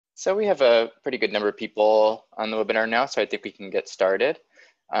So we have a pretty good number of people on the webinar now, so I think we can get started.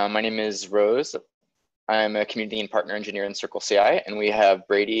 My name is Rose. I'm a community and partner engineer in CircleCI, and we have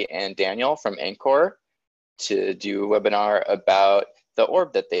Brady and Daniel from Anchore to do a webinar about the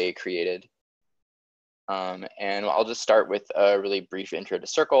orb that they created. And I'll just start with a really brief intro to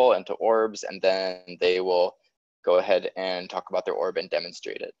Circle and to orbs, and then they will go ahead and talk about their orb and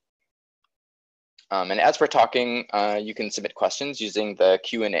demonstrate it. And as we're talking, you can submit questions using the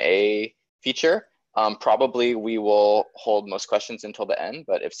Q&A feature. Probably we will hold most questions until the end,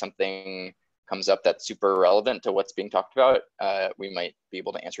 but if something comes up that's super relevant to what's being talked about, we might be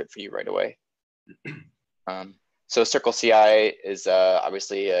able to answer it for you right away. So CircleCI is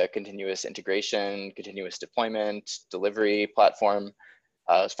obviously a continuous integration, continuous deployment, delivery platform. It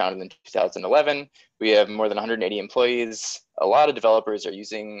was founded in 2011. We have more than 180 employees. A lot of developers are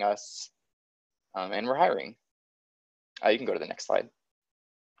using us. And we're hiring. You can go to the next slide.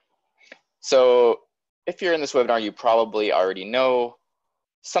 So if you're in this webinar, you probably already know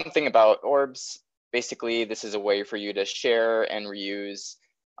something about orbs. Basically, this is a way for you to share and reuse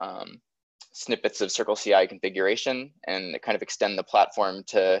snippets of CircleCI configuration and kind of extend the platform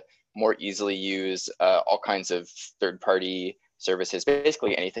to more easily use all kinds of third-party services,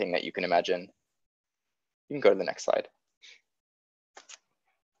 basically anything that you can imagine. You can go to the next slide.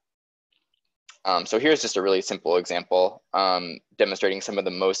 So here's just a really simple example demonstrating some of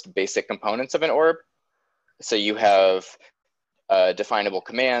the most basic components of an orb. So you have definable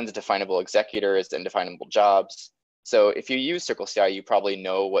commands, definable executors, and definable jobs. So if you use CircleCI, you probably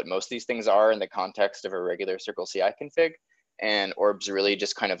know what most of these things are in the context of a regular CircleCI config. And orbs really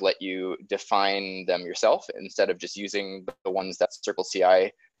just kind of let you define them yourself instead of just using the ones that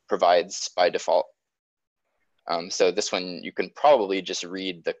CircleCI provides by default. So this one, you can probably just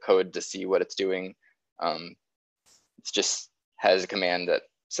read the code to see what it's doing. It just has a command that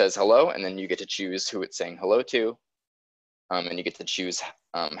says hello, and then you get to choose who it's saying hello to. And you get to choose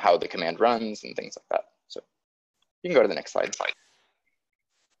how the command runs and things like that. So you can go to the next slide.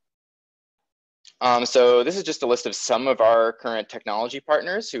 So this is just a list of some of our current technology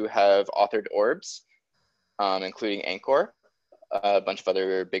partners who have authored orbs, including Anchore, a bunch of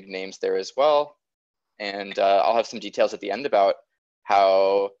other big names there as well. And I'll have some details at the end about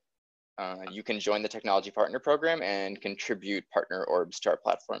how you can join the Technology Partner Program and contribute partner orbs to our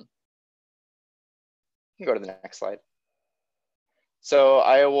platform. You can go to the next slide. So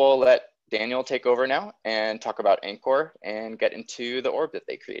I will let Daniel take over now and talk about Anchore and get into the orb that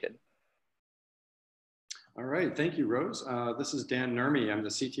they created. All right, thank you, Rose. This is Dan Nurmi. I'm the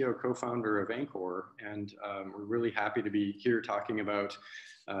CTO co-founder of Anchore, and we're really happy to be here talking about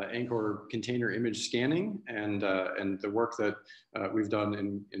Anchore container image scanning and the work that we've done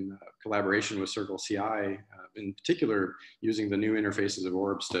in collaboration with CircleCI, in particular using the new interfaces of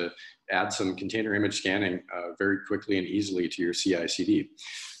orbs to add some container image scanning very quickly and easily to your CI/CD.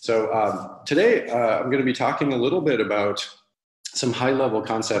 So today I'm going to be talking a little bit about some high-level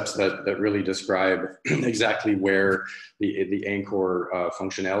concepts that really describe exactly where the Anchore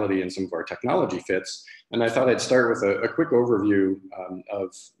functionality and some of our technology fits. And I thought I'd start with a quick overview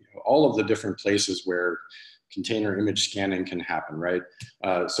of all of the different places where container image scanning can happen, right?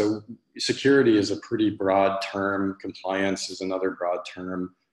 So security is a pretty broad term, compliance is another broad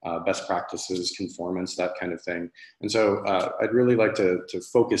term, best practices, conformance, that kind of thing. And so I'd really like to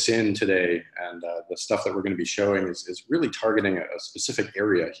focus in today, and the stuff that we're going to be showing is really targeting a specific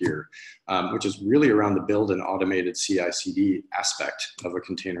area here, which is really around the build and automated CI/CD aspect of a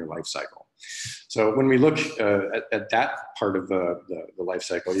container lifecycle. So when we look at that part of the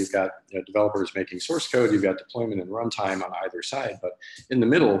lifecycle, you've got developers making source code, you've got deployment and runtime on either side, but in the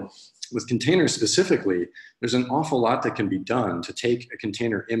middle, with containers specifically, there's an awful lot that can be done to take a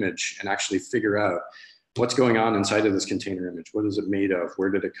container image and actually figure out what's going on inside of this container image. What is it made of? Where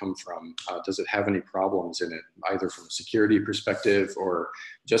did it come from? Does it have any problems in it, either from a security perspective or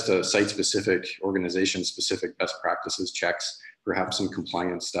just a site-specific, organization-specific best practices checks, perhaps some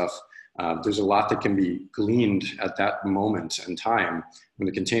compliance stuff. There's a lot that can be gleaned at that moment in time when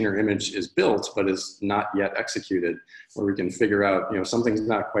the container image is built but is not yet executed, where we can figure out, something's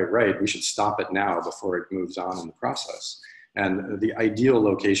not quite right. We should stop it now before it moves on in the process. And the ideal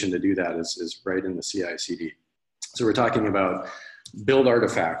location to do that is right in the CI/CD. So we're talking about build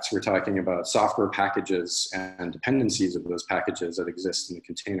artifacts. We're talking about software packages and dependencies of those packages that exist in the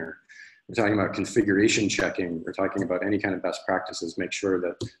container. We're talking about configuration checking. We're talking about any kind of best practices. Make sure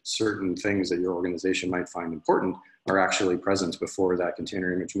that certain things that your organization might find important are actually present before that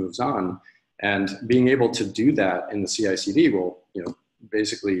container image moves on. And being able to do that in the CI/CD will,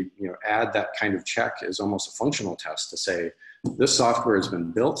 basically, add that kind of check as almost a functional test to say, This software has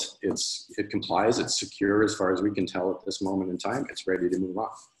been built, it complies, it's secure as far as we can tell at this moment in time, it's ready to move on.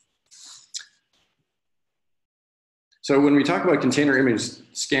 So when we talk about container image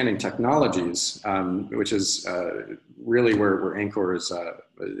scanning technologies, which is really where Anchor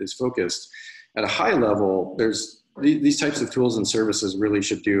is focused, at a high level, there's these types of tools and services really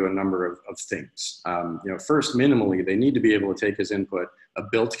should do a number of things. First, minimally, they need to be able to take as input a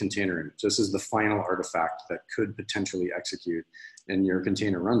built container image. This is the final artifact that could potentially execute in your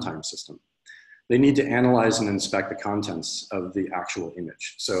container runtime system. They need to analyze and inspect the contents of the actual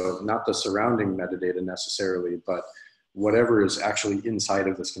image. So not the surrounding metadata necessarily, but whatever is actually inside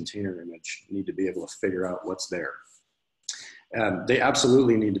of this container image, need to be able to figure out what's there. They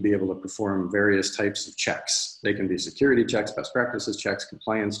absolutely need to be able to perform various types of checks. They can be security checks, best practices checks,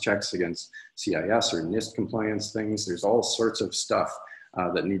 compliance checks against CIS or NIST compliance things. There's all sorts of stuff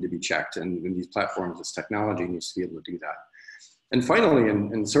that need to be checked. And in these platforms, this technology needs to be able to do that. And finally,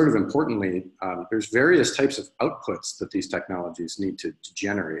 and sort of importantly, there's various types of outputs that these technologies need to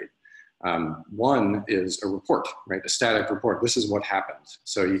generate. One is a report, right? A static report. This is what happened.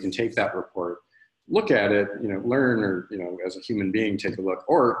 So you can take that report, look at it, learn, or, as a human being, take a look,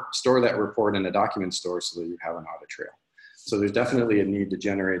 or store that report in a document store so that you have an audit trail. So there's definitely a need to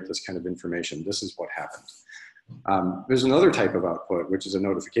generate this kind of information. This is what happened. There's another type of output, which is a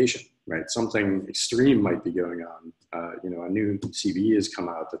notification, right? Something extreme might be going on. A new CVE has come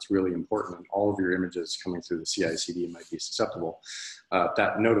out that's really important, and all of your images coming through the CI/CD might be susceptible.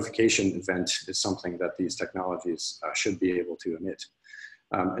 That notification event is something that these technologies should be able to emit.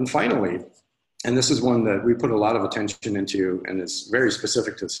 And finally, and this is one that we put a lot of attention into, and it's very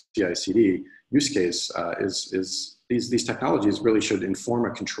specific to the CI/CD use case, is these technologies really should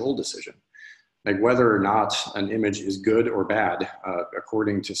inform a control decision. Like whether or not an image is good or bad,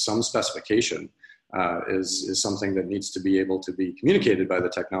 according to some specification, is something that needs to be able to be communicated by the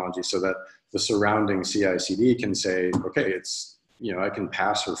technology so that the surrounding CI/CD can say, okay, it's, I can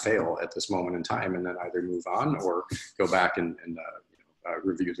pass or fail at this moment in time, and then either move on or go back and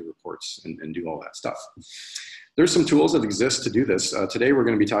review the reports and do all that stuff. There's some tools that exist to do this. Today, we're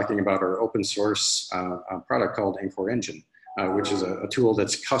going to be talking about our open source product called Anchor Engine, which is a tool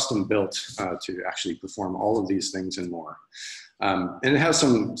that's custom built to actually perform all of these things and more. And it has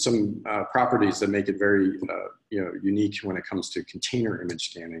some properties that make it very unique when it comes to container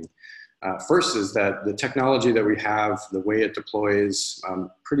image scanning. First is that the technology that we have, the way it deploys,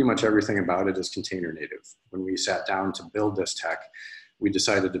 pretty much everything about it is container native. When we sat down to build this tech, we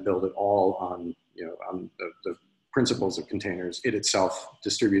decided to build it all on, on the principles of containers. It itself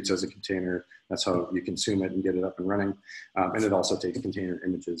distributes as a container. That's how you consume it and get it up and running. And it also takes container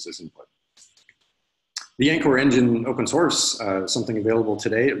images as input. The Anchor Engine open source, something available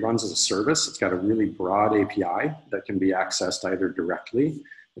today. It runs as a service. It's got a really broad API that can be accessed either directly.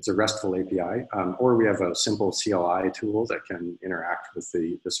 It's a RESTful API, or we have a simple CLI tool that can interact with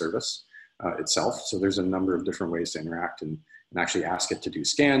the service itself. So there's a number of different ways to interact and actually ask it to do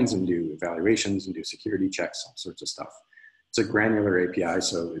scans and do evaluations and do security checks, all sorts of stuff. It's a granular API,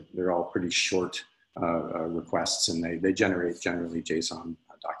 so they're all pretty short requests, and they generate generally JSON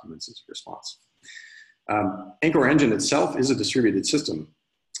documents as a response. Anchor Engine itself is a distributed system.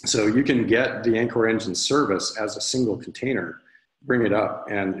 So you can get the Anchor Engine service as a single container, bring it up,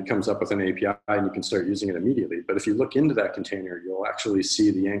 and it comes up with an API, and you can start using it immediately. But if you look into that container, you'll actually see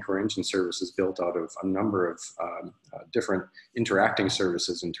the Anchor Engine service is built out of a number of different interacting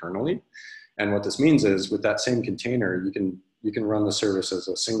services internally. And what this means is with that same container, you can run the service as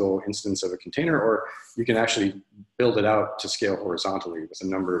a single instance of a container, or you can actually build it out to scale horizontally with a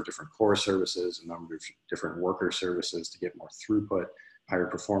number of different core services, a number of different worker services to get more throughput, higher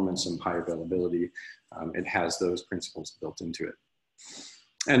performance, and high availability. It has those principles built into it.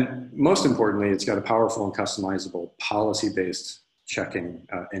 And most importantly, it's got a powerful and customizable policy-based checking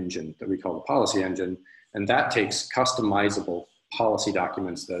engine that we call the policy engine. And that takes customizable policy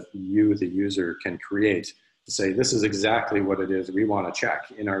documents that you, the user, can create to say, this is exactly what it is we want to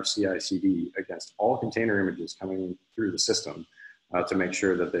check in our CI/CD against all container images coming through the system to make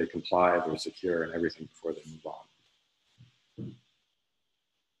sure that they comply, they're secure, and everything before they move on.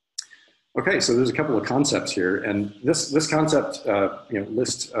 Okay, so there's a couple of concepts here, and this concept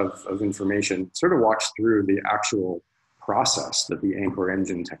list of information sort of walks through the actual process that the Anchor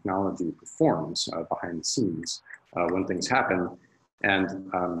Engine technology performs behind the scenes when things happen.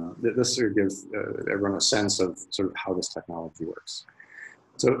 And this sort of gives everyone a sense of sort of how this technology works.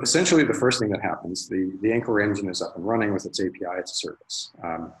 So essentially the first thing that happens, the Anchor Engine is up and running with its API, it's a service.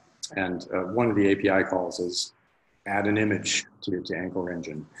 And one of the API calls is add an image to Anchor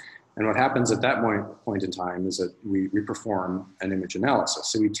Engine. And what happens at that point in time is that we perform an image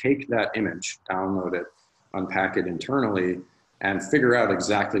analysis. So we take that image, download it, unpack it internally, and figure out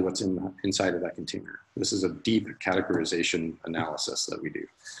exactly what's inside of that container. This is a deep categorization analysis that we do.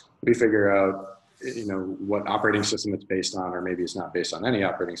 We figure out, you know, what operating system it's based on, or maybe it's not based on any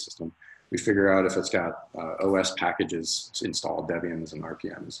operating system. We figure out if it's got OS packages installed, Debians and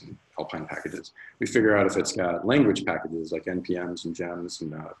RPMs and Alpine packages. We figure out if it's got language packages like NPMs and gems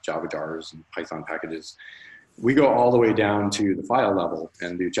and Java jars and Python packages. We go all the way down to the file level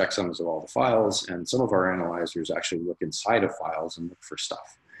and do checksums of all the files. And some of our analyzers actually look inside of files and look for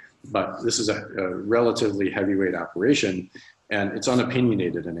stuff. But this is a relatively heavyweight operation, and it's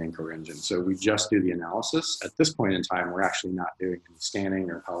unopinionated in Anchor Engine. So we just do the analysis. At this point in time, we're actually not doing any scanning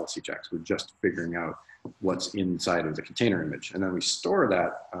or policy checks. We're just figuring out what's inside of the container image. And then we store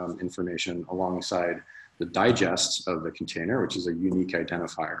that information alongside the digests of the container, which is a unique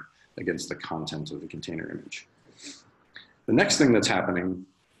identifier against the content of the container image. The next thing that's happening,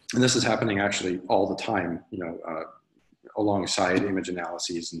 and this is happening actually all the time, you know, alongside image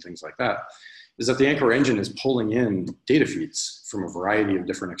analyses and things like that, is that the Anchor Engine is pulling in data feeds from a variety of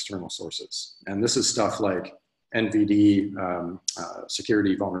different external sources. And this is stuff like NVD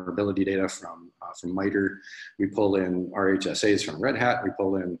security vulnerability data from MITRE. We pull in RHSAs from Red Hat. We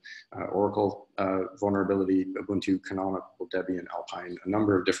pull in Oracle vulnerability, Ubuntu, Canonical, Debian, Alpine, a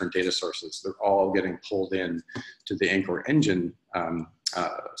number of different data sources. They're all getting pulled in to the Anchor Engine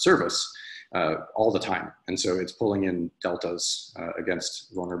service all the time. And so it's pulling in deltas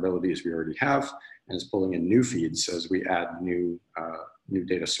against vulnerabilities we already have, and it's pulling in new feeds as we add new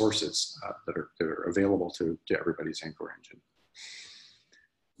data sources that are available to everybody's Anchor Engine.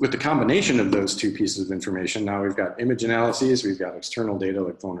 With the combination of those two pieces of information, now we've got image analyses, we've got external data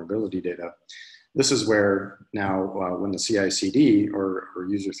like vulnerability data. This is where now when the CI/CD or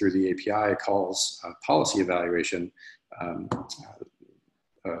user through the API calls policy evaluation,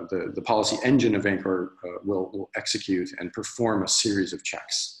 the policy engine of Anchor will execute and perform a series of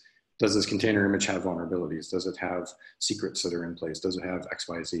checks. Does this container image have vulnerabilities? Does it have secrets that are in place? Does it have X,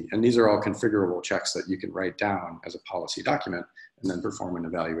 Y, Z? And these are all configurable checks that you can write down as a policy document and then perform an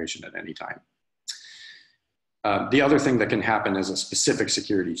evaluation at any time. The other thing that can happen is a specific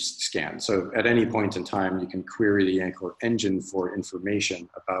security scan. So at any point in time, you can query the Anchor Engine for information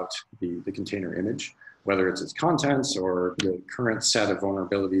about the container image, whether it's its contents or the current set of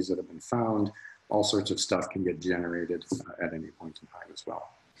vulnerabilities that have been found. All sorts of stuff can get generated at any point in time as well.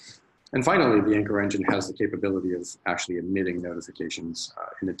 And finally, the Anchor Engine has the capability of actually emitting notifications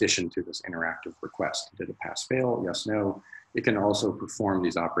in addition to this interactive request. Did it pass, fail? Yes, no. It can also perform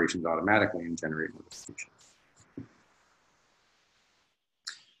these operations automatically and generate notifications.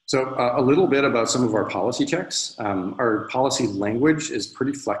 So a little bit about some of our policy checks. Our policy language is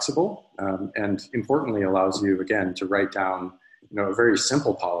pretty flexible and importantly allows you, again, to write down a very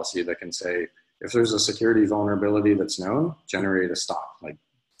simple policy that can say, if there's a security vulnerability that's known, generate a stop, like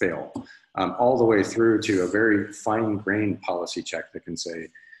fail, all the way through to a very fine-grained policy check that can say,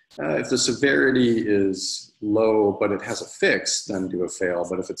 if the severity is low, but it has a fix, then do a fail.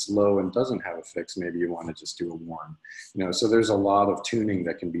 But if it's low and doesn't have a fix, maybe you want to just do a warn. So there's a lot of tuning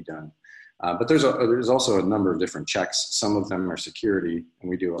that can be done. But there's also a number of different checks. Some of them are security, and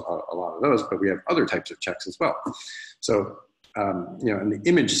we do a lot of those, but we have other types of checks as well. So, on the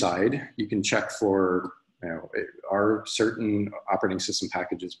image side, you can check for, are certain operating system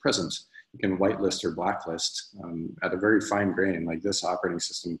packages present? You can whitelist or blacklist at a very fine grain, like this operating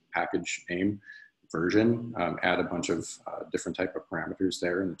system package name, version, add a bunch of different type of parameters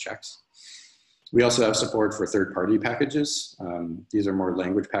there in the checks. We also have support for third-party packages. These are more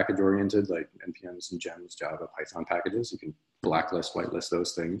language package oriented, like NPMs and gems, Java, Python packages. You can blacklist, whitelist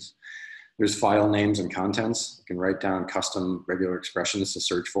those things. There's file names and contents. You can write down custom regular expressions to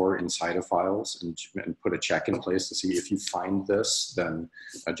search for inside of files and put a check in place to see if you find this, then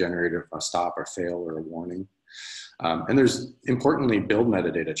generate a stop or fail or a warning. And there's importantly build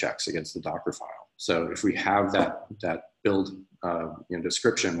metadata checks against the Docker file. So if we have that build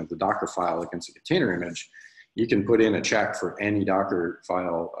description of the Docker file against a container image, you can put in a check for any Docker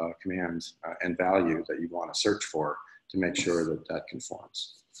file command and value that you want to search for to make sure that that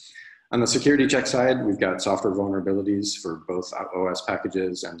conforms. On the security check side, we've got software vulnerabilities for both OS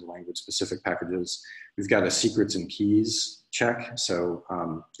packages and language-specific packages. We've got a secrets and keys check. So,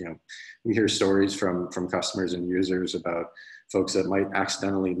 we hear stories from customers and users about folks that might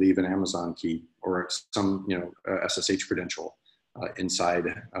accidentally leave an Amazon key or some, SSH credential inside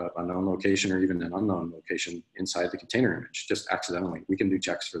a known location or even an unknown location inside the container image, just accidentally. We can do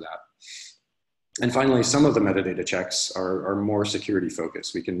checks for that. And finally, some of the metadata checks are more security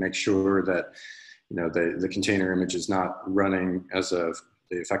focused. We can make sure that the container image is not running as the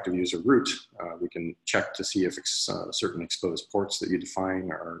effective user root. We can check to see if certain exposed ports that you define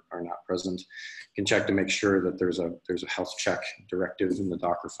are not present. We can check to make sure that there's a health check directive in the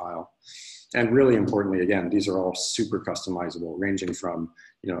Docker file. And really importantly, again, these are all super customizable, ranging from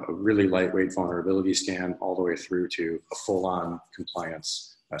a really lightweight vulnerability scan all the way through to a full-on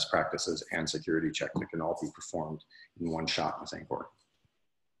compliance, best practices, and security check that can all be performed in one shot with Anchor.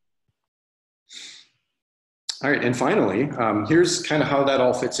 All right, and finally, here's kind of how that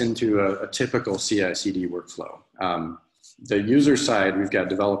all fits into a typical CI/CD workflow. The user side, we've got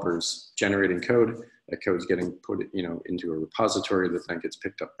developers generating code. That code's getting put into a repository that then gets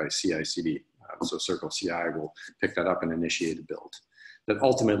picked up by CI/CD. So CircleCI will pick that up and initiate a build that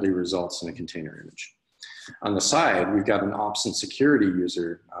ultimately results in a container image. On the side, we've got an ops and security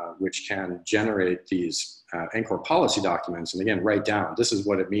user, which can generate these Anchor policy documents, and again, write down, this is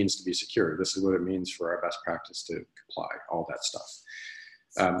what it means to be secure. This is what it means for our best practice to comply, all that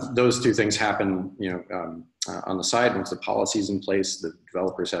stuff. Those two things happen on the side. Once the policy is in place, the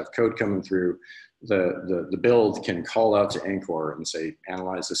developers have code coming through. The build can call out to Anchor and say,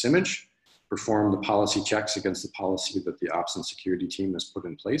 analyze this image, perform the policy checks against the policy that the ops and security team has put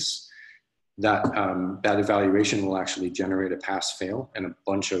in place. That evaluation will actually generate a pass-fail and a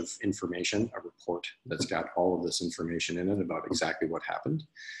bunch of information, a report that's got all of this information in it about exactly what happened.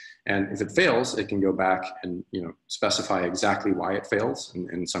 And if it fails, it can go back and specify exactly why it fails, and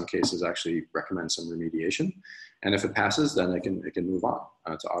in some cases actually recommend some remediation. And if it passes, then it can move on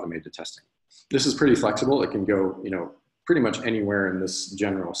to automated testing. This is pretty flexible. It can go pretty much anywhere in this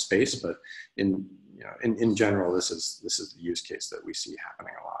general space, but in general, this is the use case that we see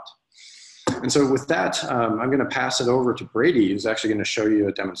happening a lot. And so with that, I'm going to pass it over to Brady, who's actually going to show you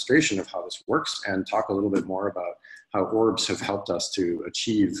a demonstration of how this works and talk a little bit more about how orbs have helped us to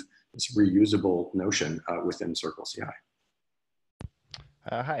achieve this reusable notion within CircleCI.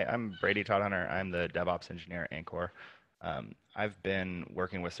 Hi, I'm Brady Todd-Hunter. I'm the DevOps engineer at Anchor. I've been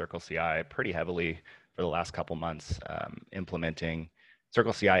working with CircleCI pretty heavily for the last couple months, implementing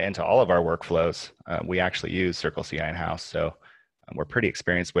CircleCI into all of our workflows. We actually use CircleCI in-house, so we're pretty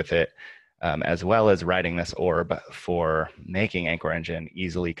experienced with it, as well as writing this orb for making Anchor Engine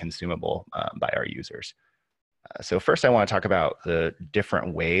easily consumable by our users. So first I want to talk about the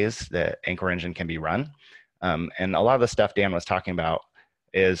different ways that Anchor Engine can be run. And a lot of the stuff Dan was talking about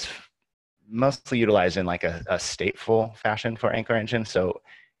is mostly utilized in like a stateful fashion for Anchor Engine. So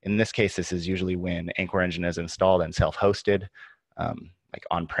in this case, this is usually when Anchor Engine is installed and self-hosted, like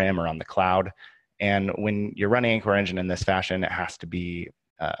on-prem or on the cloud. And when you're running Anchor Engine in this fashion, it has to be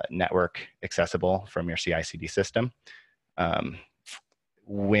network accessible from your CI/CD system.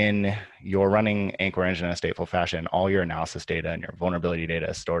 When you're running Anchor Engine in a stateful fashion, all your analysis data and your vulnerability data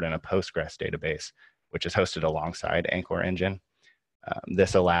is stored in a Postgres database, which is hosted alongside Anchor Engine.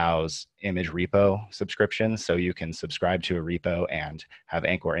 This allows image repo subscriptions, so you can subscribe to a repo and have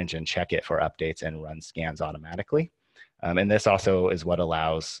Anchor Engine check it for updates and run scans automatically. And this also is what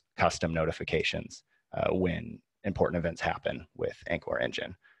allows custom notifications when important events happen with Anchor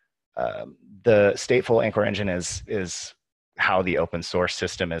Engine. The stateful Anchor Engine is how the open source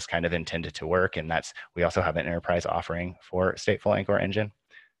system is kind of intended to work, and we also have an enterprise offering for stateful Anchor Engine.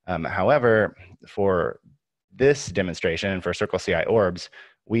 However, for this demonstration and for CircleCI orbs,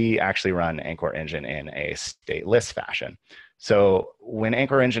 we actually run Anchor Engine in a stateless fashion. So when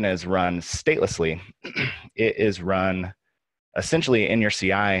Anchor Engine is run statelessly, it is run essentially in your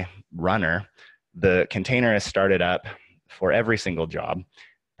CI runner. The container is started up for every single job,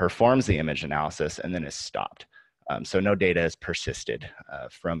 performs the image analysis, and then is stopped. So no data is persisted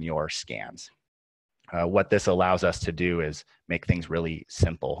from your scans. What this allows us to do is make things really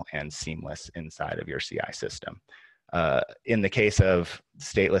simple and seamless inside of your CI system. In the case of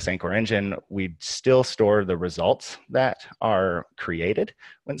stateless Anchor Engine, we still store the results that are created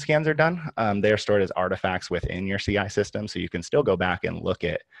when scans are done. They are stored as artifacts within your CI system, so you can still go back and look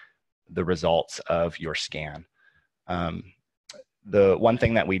at the results of your scan. The one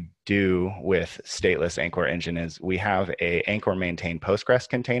thing that we do with stateless Anchor Engine is we have a Anchor maintained Postgres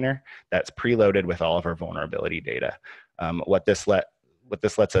container that's preloaded with all of our vulnerability data. What this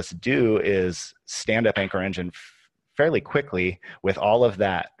lets us do is stand up Anchor Engine fairly quickly with all of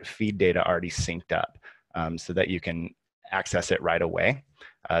that feed data already synced up, so that you can access it right away.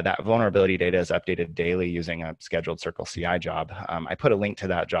 That vulnerability data is updated daily using a scheduled CircleCI job. I put a link to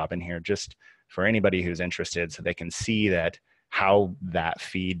that job in here just for anybody who's interested, so they can see how that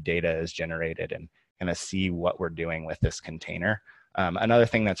feed data is generated and kind of see what we're doing with this container. Another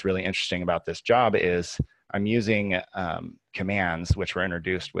thing that's really interesting about this job is I'm using commands which were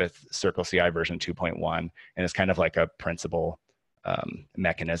introduced with CircleCI version 2.1, and it's kind of like a principal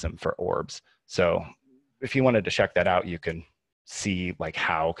mechanism for orbs. So if you wanted to check that out, you can see like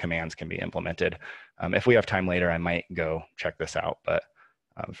how commands can be implemented. If we have time later, I might go check this out, but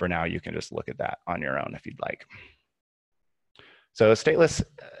for now, you can just look at that on your own if you'd like. So a stateless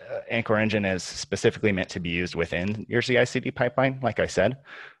Anchor engine is specifically meant to be used within your CI/CD pipeline, like I said.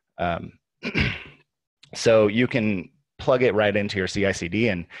 So you can plug it right into your CI/CD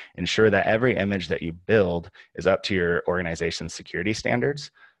and ensure that every image that you build is up to your organization's security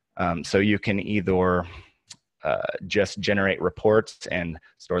standards. So you can either just generate reports and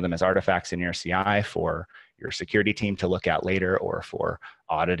store them as artifacts in your CI for your security team to look at later, or for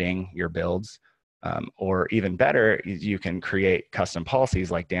auditing your builds. Or even better, you can create custom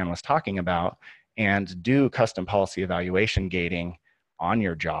policies like Dan was talking about, and do custom policy evaluation gating on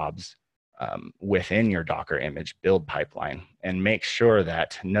your jobs within your Docker image build pipeline, and make sure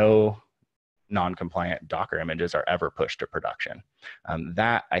that no non-compliant Docker images are ever pushed to production.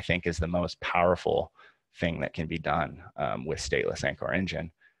 That, I think, is the most powerful thing that can be done with stateless Anchor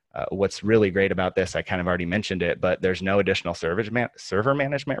engine. What's really great about this, I kind of already mentioned it, but there's no additional server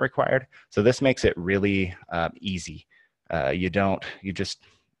management required. So this makes it really easy. You just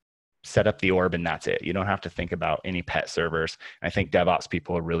set up the orb and that's it. You don't have to think about any pet servers. And I think DevOps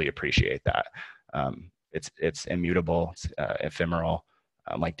people really appreciate that. It's immutable, it's ephemeral.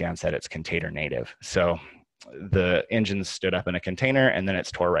 Like Dan said, it's container native. So the engine stood up in a container and then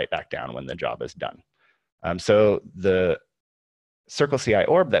it's tore right back down when the job is done. So the CircleCI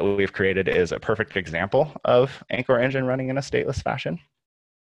orb that we've created is a perfect example of Anchor engine running in a stateless fashion.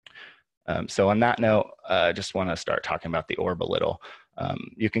 So on that note, I just want to start talking about the orb a little.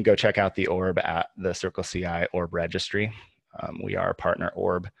 You can go check out the orb at the CircleCI orb registry. We are a partner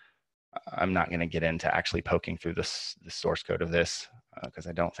orb. I'm not going to get into actually poking through the source code of this because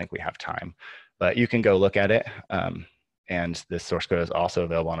I don't think we have time, but you can go look at it. And this source code is also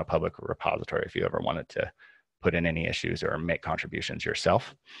available on a public repository if you ever wanted to put in any issues or make contributions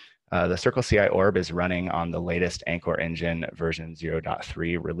yourself. The CircleCI orb is running on the latest Anchor engine version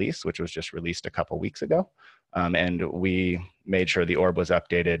 0.3 release, which was just released a couple weeks ago. And we made sure the orb was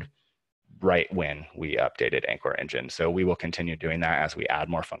updated right when we updated Anchor engine. So we will continue doing that as we add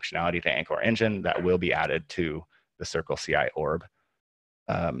more functionality to Anchor engine that will be added to the CircleCI orb.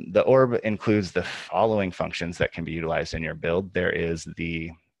 The orb includes the following functions that can be utilized in your build. There is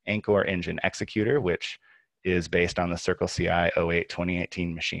the Anchor engine executor, which is based on the CircleCI 08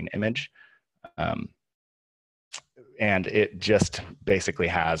 2018 machine image. And it just basically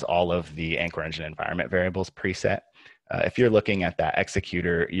has all of the Anchor engine environment variables preset. If you're looking at that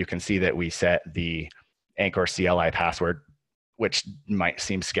executor, you can see that we set the Anchor CLI password, which might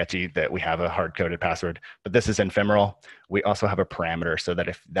seem sketchy that we have a hard-coded password, but this is ephemeral. We also have a parameter so that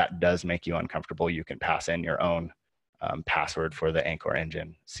if that does make you uncomfortable, you can pass in your own password for the Anchor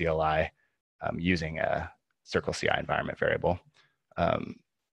engine CLI using a CircleCI environment variable.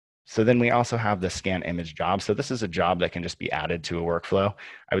 So then we also have the scan image job. So this is a job that can just be added to a workflow.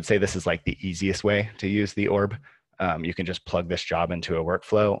 I would say this is like the easiest way to use the orb. You can just plug this job into a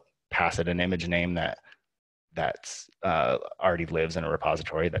workflow, pass it an image name that's already lives in a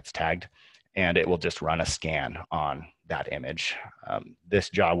repository that's tagged, and it will just run a scan on that image. This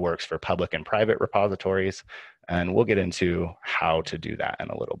job works for public and private repositories, and we'll get into how to do that in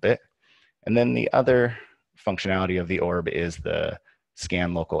a little bit. And then the other functionality of the orb is the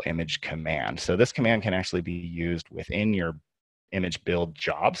scan local image command. So this command can actually be used within your image build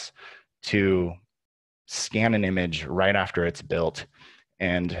jobs to scan an image right after it's built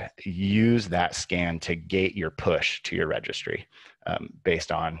and use that scan to gate your push to your registry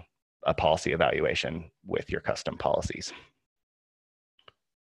based on a policy evaluation with your custom policies.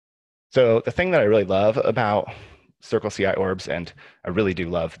 So the thing that I really love about CircleCI orbs, and I really do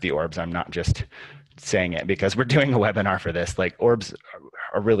love the orbs, I'm not just saying it because we're doing a webinar for this, like orbs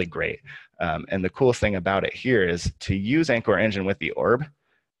are really great. And the coolest thing about it here is to use Anchor engine with the orb,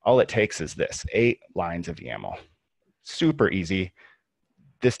 all it takes is this, 8 lines of YAML. Super easy.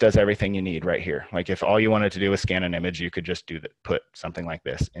 This does everything you need right here. Like if all you wanted to do was scan an image, you could just put something like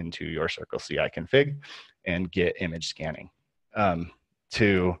this into your CircleCI config and get image scanning.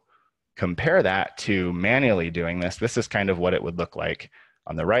 To compare that to manually doing this, this is kind of what it would look like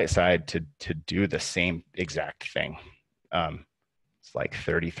on the right side to do the same exact thing. It's like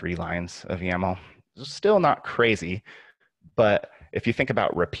 33 lines of YAML. It's still not crazy, but if you think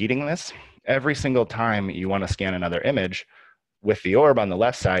about repeating this, every single time you want to scan another image, with the orb on the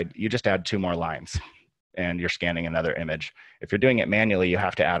left side, you just add 2 more lines. and you're scanning another image. If you're doing it manually, you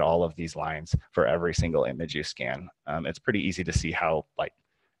have to add all of these lines for every single image you scan. It's pretty easy to see how like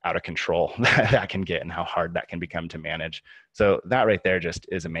out of control that can get and how hard that can become to manage. So that right there just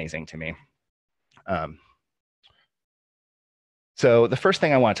is amazing to me. So the first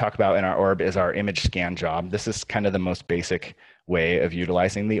thing I want to talk about in our orb is our image scan job. This is kind of the most basic way of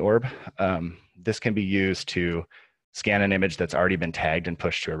utilizing the orb. This can be used to scan an image that's already been tagged and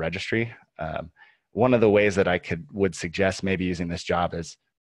pushed to a registry. One of the ways that I would suggest maybe using this job is,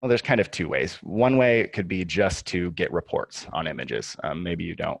 well, there's kind of two ways. One way it could be just to get reports on images. Maybe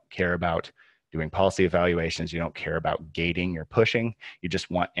you don't care about doing policy evaluations, you don't care about gating or pushing, you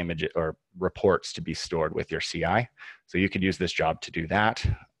just want image or reports to be stored with your CI. So you could use this job to do that.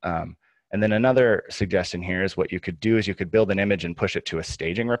 And then another suggestion here is what you could do is you could build an image and push it to a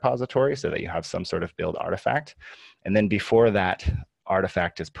staging repository so that you have some sort of build artifact. And then before that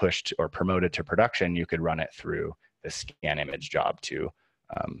artifact is pushed or promoted to production, you could run it through the scan image job to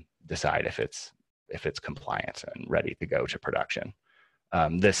decide if it's compliant and ready to go to production.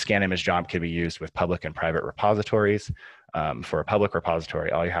 This scan image job can be used with public and private repositories. For a public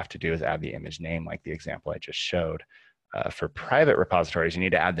repository, all you have to do is add the image name like the example I just showed. For private repositories, you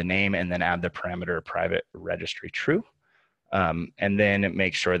need to add the name and then add the parameter private registry true. And then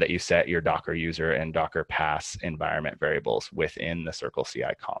make sure that you set your Docker user and Docker pass environment variables within the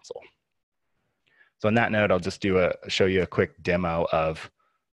CircleCI console. So on that note, I'll just show you a quick demo of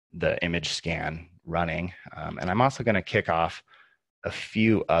the image scan running. And I'm also going to kick off a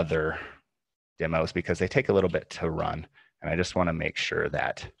few other demos because they take a little bit to run. And I just want to make sure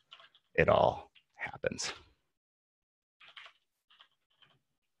that it all happens.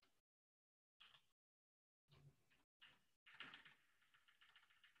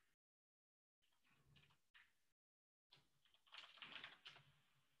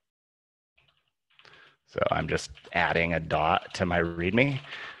 So I'm just adding a dot to my README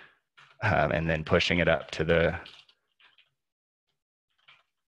and then pushing it up to the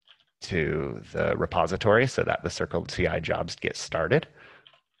repository so that the CircleCI jobs get started.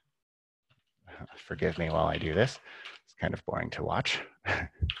 Forgive me while I do this. It's kind of boring to watch.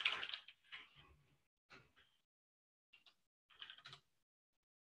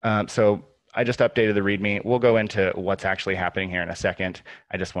 So I just updated the README. We'll go into what's actually happening here in a second.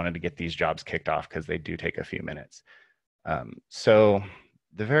 I just wanted to get these jobs kicked off because they do take a few minutes. So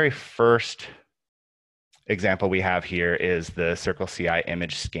the very first example we have here is the CircleCI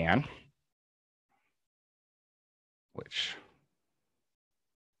image scan, which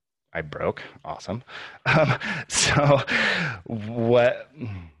I broke. Awesome. So what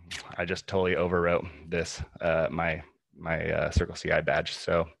I just totally overwrote this my CircleCI badge.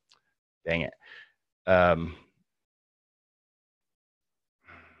 So dang it.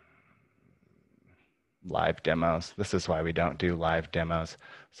 Live demos. This is why we don't do live demos.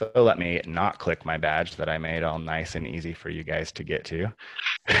 So let me not click my badge that I made all nice and easy for you guys to get to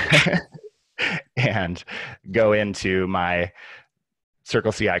and go into my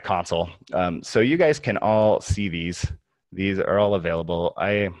CircleCI console. So you guys can all see these. These are all available.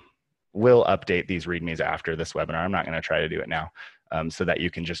 I will update these READMEs after this webinar. I'm not going to try to do it now so that you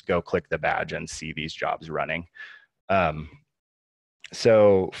can just go click the badge and see these jobs running.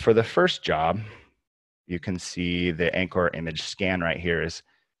 So for the first job, you can see the Anchor image scan right here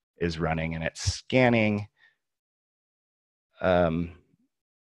is running and it's scanning.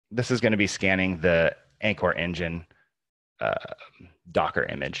 This is going to be scanning the Anchor engine Docker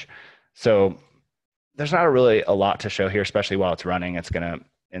image. So there's not really a lot to show here, especially while it's running. It's going to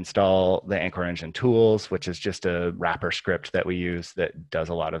install the Anchor engine tools, which is just a wrapper script that we use that does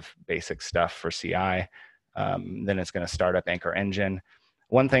a lot of basic stuff for CI. Then it's going to start up Anchor engine.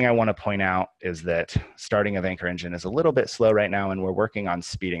 One thing I want to point out is that starting of Anchor engine is a little bit slow right now, and we're working on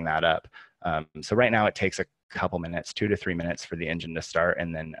speeding that up. So right now it takes a couple minutes, 2 to 3 minutes for the engine to start,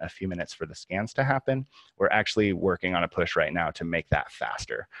 and then a few minutes for the scans to happen. We're actually working on a push right now to make that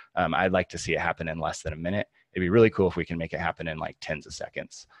faster. I'd like to see it happen in less than a minute. It'd be really cool if we can make it happen in like tens of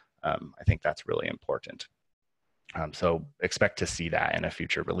seconds. I think that's really important. So expect to see that in a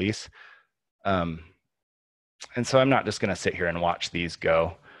future release. And so I'm not just going to sit here and watch these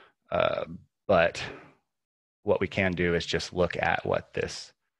go, but what we can do is just look at what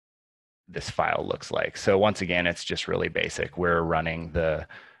this file looks like. So once again, it's just really basic. We're running the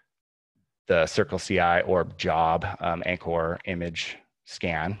CircleCI orb job Anchor image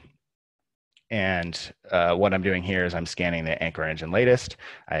scan. And what I'm doing here is I'm scanning the Anchor engine latest.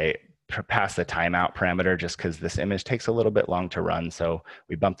 I pass the timeout parameter just because this image takes a little bit long to run. So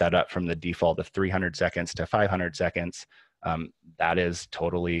we bump that up from the default of 300 seconds to 500 seconds. That is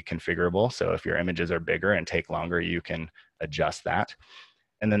totally configurable. So if your images are bigger and take longer, you can adjust that.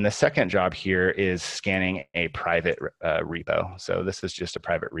 And then the second job here is scanning a private repo. So this is just a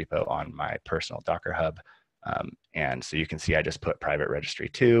private repo on my personal Docker Hub. And so you can see I just put private registry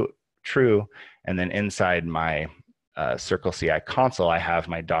 2 true. And then inside my CircleCI console, I have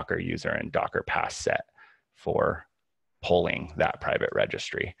my Docker user and Docker pass set for polling that private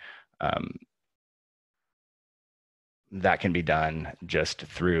registry. That can be done just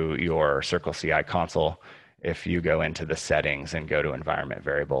through your CircleCI console. If you go into the settings and go to environment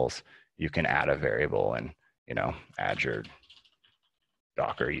variables, you can add a variable and, you know, add your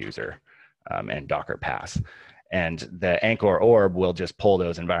Docker user and Docker pass. And the Anchor orb will just pull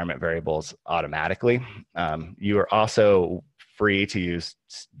those environment variables automatically. You are also free to use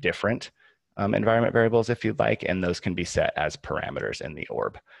different environment variables if you'd like, and those can be set as parameters in the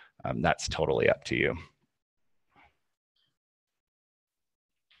orb. That's totally up to you.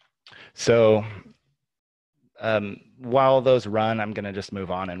 So while those run, I'm going to just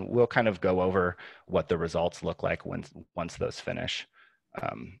move on and we'll kind of go over what the results look like once those finish.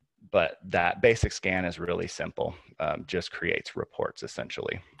 But that basic scan is really simple, just creates reports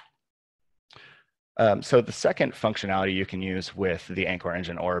essentially. So the second functionality you can use with the Anchor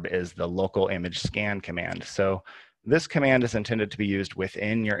Engine orb is the local image scan command. So this command is intended to be used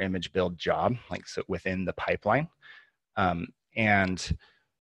within your image build job, like so within the pipeline. And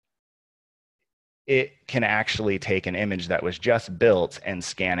it can actually take an image that was just built and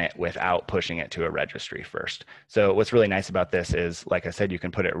scan it without pushing it to a registry first. So what's really nice about this is, like I said, you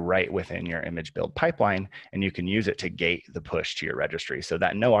can put it right within your image build pipeline and you can use it to gate the push to your registry so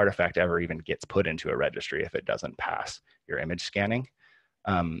that no artifact ever even gets put into a registry if it doesn't pass your image scanning.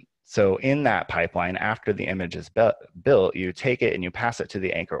 So in that pipeline, after the image is built, you take it and you pass it to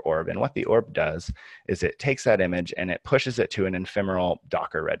the Anchor orb. And what the orb does is it takes that image and it pushes it to an ephemeral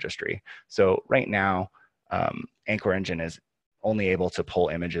Docker registry. So right now, Anchor Engine is only able to pull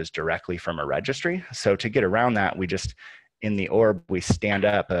images directly from a registry. So to get around that, we just, in the orb, we stand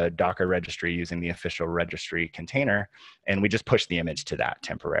up a Docker registry using the official registry container, and we just push the image to that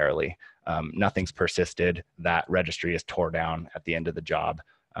temporarily. Nothing's persisted. That registry is tore down at the end of the job.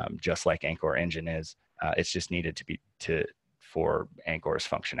 Just like Anchor Engine is, it's just needed for Anchor's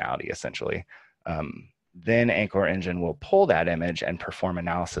functionality essentially. Then Anchor Engine will pull that image and perform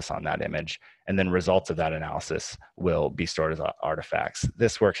analysis on that image, and then results of that analysis will be stored as artifacts.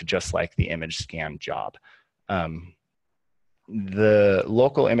 This works just like the image scan job. The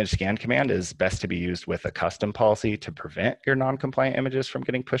local image scan command is best to be used with a custom policy to prevent your non-compliant images from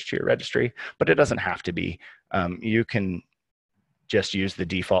getting pushed to your registry, but it doesn't have to be. You can just use the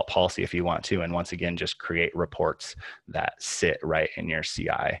default policy if you want to, and once again, just create reports that sit right in your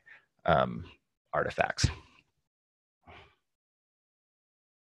CI artifacts.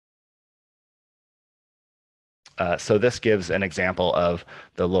 So this gives an example of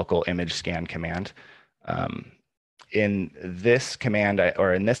the local image scan command. In this command,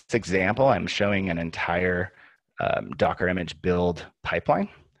 or in this example, I'm showing an entire Docker image build pipeline.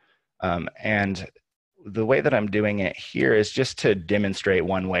 And the way that I'm doing it here is just to demonstrate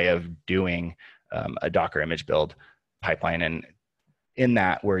one way of doing a Docker image build pipeline. And in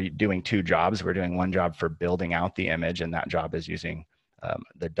that, we're doing two jobs. We're doing one job for building out the image, and that job is using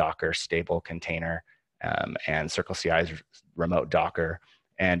the Docker stable container and CircleCI's remote Docker.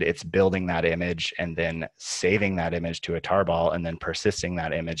 And it's building that image and then saving that image to a tarball and then persisting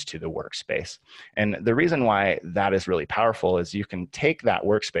that image to the workspace. And the reason why that is really powerful is you can take that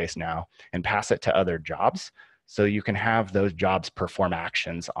workspace now and pass it to other jobs. So you can have those jobs perform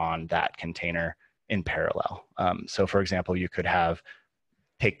actions on that container in parallel. So for example, you could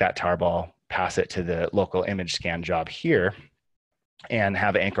take that tarball, pass it to the local image scan job here, and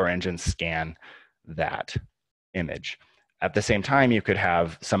have Anchor Engine scan that image. At the same time, you could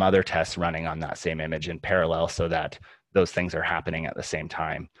have some other tests running on that same image in parallel so that those things are happening at the same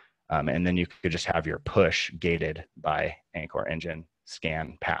time. And then you could just have your push gated by Anchor Engine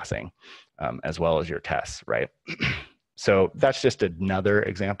scan passing, as well as your tests, right? So that's just another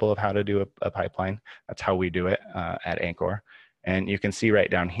example of how to do a pipeline. That's how we do it at Anchor. And you can see right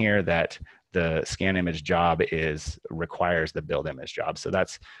down here that the scan image job requires the build image job. So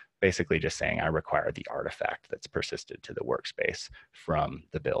that's basically just saying I require the artifact that's persisted to the workspace from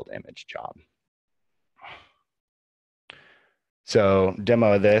the build image job. So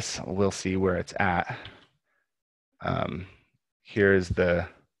demo of this, we'll see where it's at. Here's the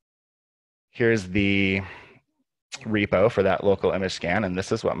repo for that local image scan, and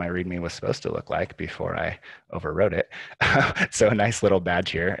this is what my README was supposed to look like before I overwrote it. So a nice little badge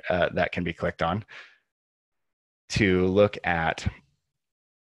here that can be clicked on. to look at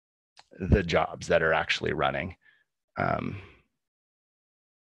the jobs that are actually running. I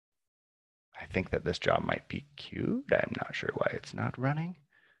think that this job might be queued. I'm not sure why it's not running.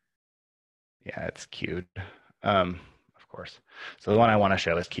 Yeah, it's queued, of course. So the one I want to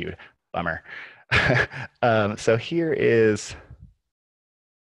show is queued. Bummer. So here is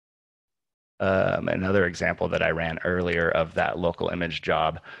another example that I ran earlier of that local image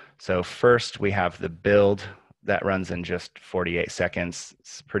job. So first we have the build that runs in just 48 seconds.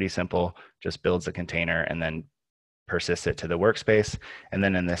 It's pretty simple, just builds a container and then persists it to the workspace. And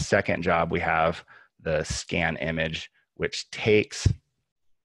then in the second job, we have the scan image, which takes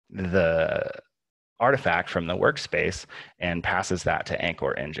the artifact from the workspace and passes that to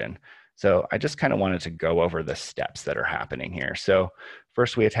Anchor Engine. So I just kind of wanted to go over the steps that are happening here. So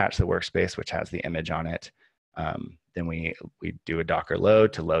first we attach the workspace, which has the image on it. Then we do a Docker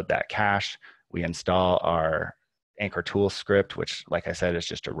load to load that cache. We install our Anchor tools script, which, like I said, is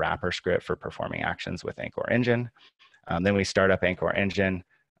just a wrapper script for performing actions with Anchor Engine. Then we start up Anchor Engine.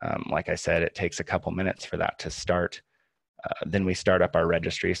 Like I said, it takes a couple minutes for that to start. Then we start up our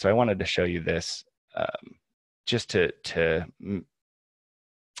registry. So I wanted to show you this just to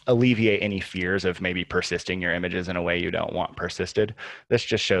alleviate any fears of maybe persisting your images in a way you don't want persisted. This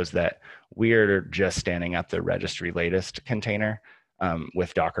just shows that we're just standing up the registry latest container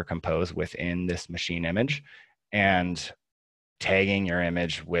with Docker Compose within this machine image and tagging your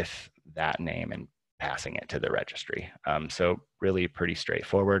image with that name and passing it to the registry. So really pretty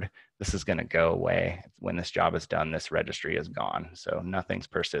straightforward. This is going to go away. When this job is done, this registry is gone. So nothing's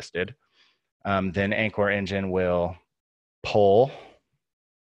persisted. Then Anchor Engine will pull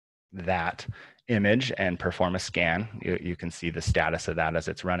that image and perform a scan. You can see the status of that as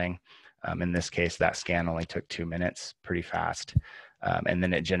it's running. In this case, that scan only took 2 minutes, pretty fast. And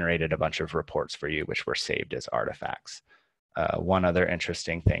then it generated a bunch of reports for you, which were saved as artifacts. One other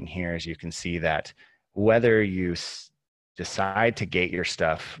interesting thing here is you can see that whether you decide to gate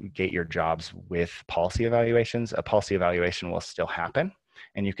your jobs with policy evaluations, a policy evaluation will still happen,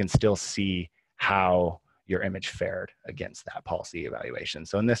 and you can still see how your image fared against that policy evaluation.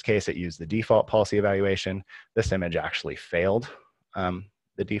 So in this case, it used the default policy evaluation. This image actually failed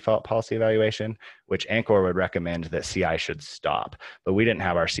the default policy evaluation, which Anchor would recommend that CI should stop. But we didn't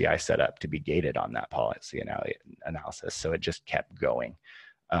have our CI set up to be gated on that policy analysis, so it just kept going.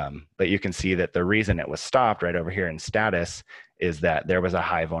 But you can see that the reason it was stopped right over here in status is that there was a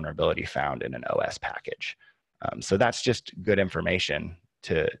high vulnerability found in an OS package. So that's just good information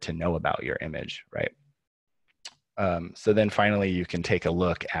to know about your image, right? So then finally, you can take a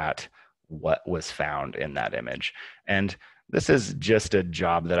look at what was found in that image. And this is just a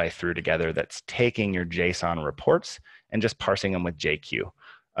job that I threw together that's taking your JSON reports and just parsing them with JQ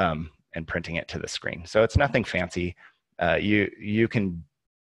and printing it to the screen. So it's nothing fancy. You can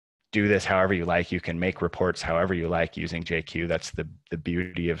do this however you like. You can make reports however you like using JQ. That's the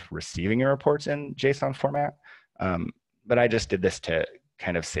beauty of receiving your reports in JSON format. But I just did this to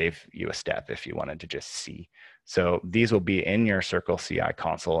kind of save you a step if you wanted to just see. So these will be in your CircleCI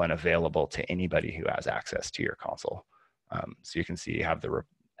console and available to anybody who has access to your console. So you can see you have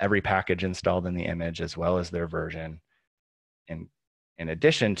every package installed in the image as well as their version, in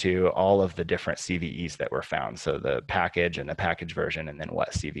addition to all of the different CVEs that were found. So the package and the package version, and then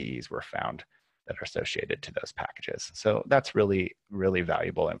what CVEs were found that are associated to those packages. So that's really, really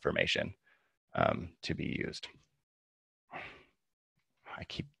valuable information to be used. I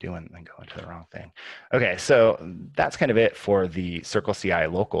keep doing and going to the wrong thing. Okay, so that's kind of it for the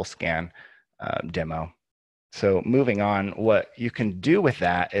CircleCI local scan demo. So moving on, what you can do with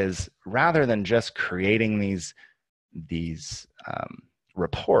that is rather than just creating these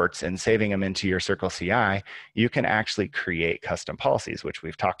reports and saving them into your CircleCI, you can actually create custom policies, which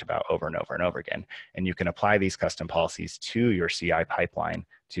we've talked about over and over and over again. And you can apply these custom policies to your CI pipeline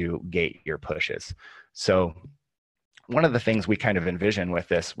to gate your pushes. So one of the things we kind of envision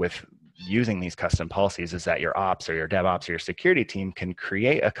with using these custom policies is that your ops or your DevOps or your security team can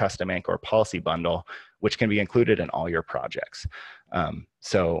create a custom Anchor policy bundle, which can be included in all your projects.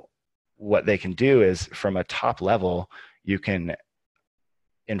 So what they can do is from a top level, you can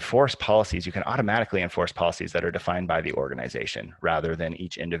enforce policies. You can automatically enforce policies that are defined by the organization rather than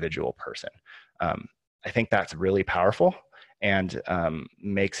each individual person. I think that's really powerful and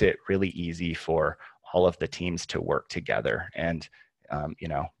makes it really easy for all of the teams to work together and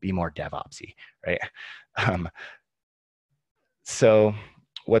be more DevOpsy, right? So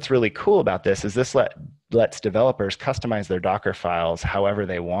what's really cool about this is this lets developers customize their Docker files however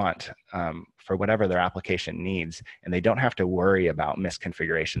they want for whatever their application needs, and they don't have to worry about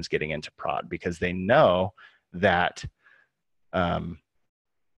misconfigurations getting into prod because they know that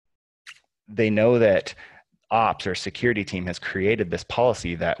they know that ops or security team has created this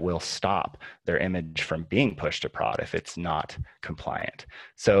policy that will stop their image from being pushed to prod if it's not compliant.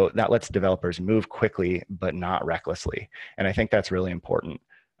 So that lets developers move quickly, but not recklessly. And I think that's really important.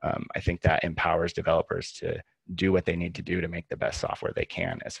 I think that empowers developers to do what they need to do to make the best software they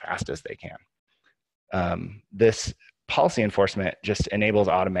can as fast as they can. This policy enforcement just enables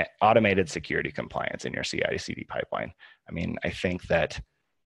automated security compliance in your CI/CD pipeline. I mean, I think that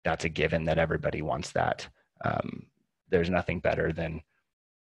that's a given that everybody wants that. There's nothing better than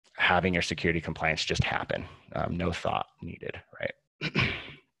having your security compliance just happen. No thought needed, right?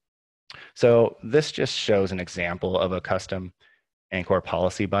 So this just shows an example of a custom Anchor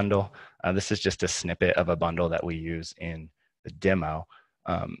policy bundle. This is just a snippet of a bundle that we use in the demo.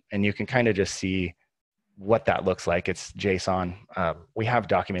 And you can kind of just see what that looks like. It's JSON. We have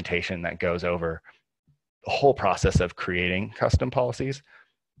documentation that goes over the whole process of creating custom policies.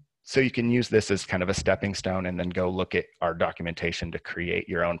 So you can use this as kind of a stepping stone and then go look at our documentation to create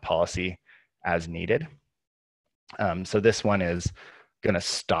your own policy as needed. So this one is going to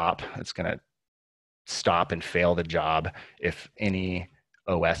stop. It's going to stop and fail the job if any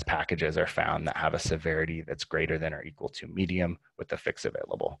OS packages are found that have a severity that's greater than or equal to medium with the fix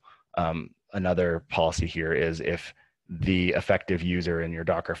available. Another policy here is if the effective user in your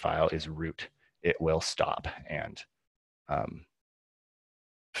Docker file is root, it will stop and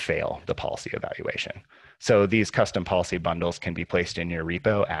fail the policy evaluation. So these custom policy bundles can be placed in your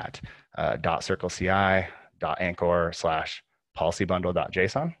repo at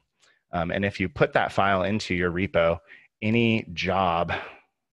 .circleci.anchor/policybundle.json. And if you put that file into your repo, any job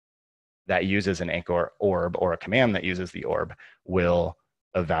that uses an Anchor orb or a command that uses the orb will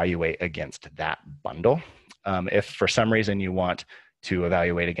evaluate against that bundle. If for some reason you want to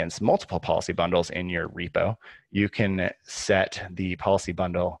evaluate against multiple policy bundles in your repo, you can set the policy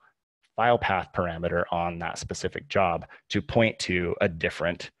bundle file path parameter on that specific job to point to a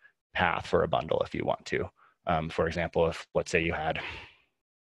different path for a bundle if you want to. For example, if let's say you had,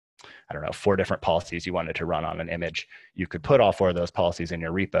 I don't know, 4 different policies you wanted to run on an image, you could put all 4 of those policies in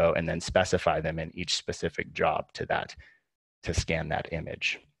your repo and then specify them in each specific job to scan that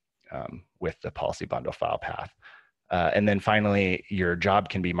image with the policy bundle file path. And then finally, your job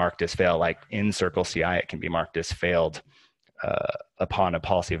can be marked as fail, like in CircleCI, it can be marked as failed upon a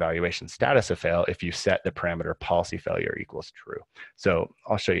policy evaluation status of fail if you set the parameter policy failure equals true. So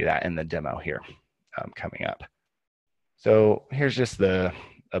I'll show you that in the demo here coming up. So here's just a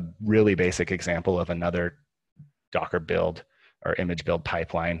really basic example of another Docker build or image build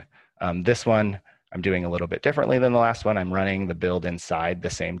pipeline. This one I'm doing a little bit differently than the last one. I'm running the build inside the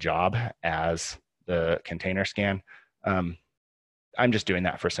same job as the container scan. I'm just doing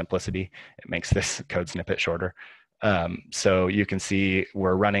that for simplicity. It makes this code snippet shorter. So you can see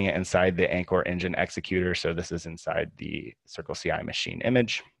we're running it inside the Anchor engine executor. So this is inside the CircleCI machine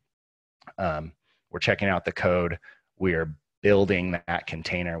image. We're checking out the code. We are building that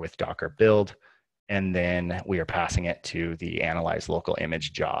container with Docker build, and then we are passing it to the analyze local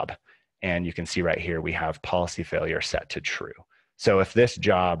image job. And you can see right here, we have policy failure set to true. So if this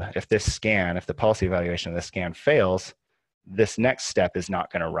job, if the policy evaluation of this scan fails, this next step is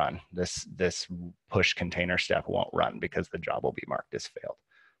not going to run. This push container step won't run because the job will be marked as failed.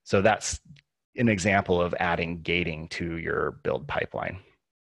 So that's an example of adding gating to your build pipeline.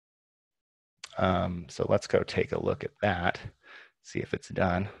 So let's go take a look at that, see if it's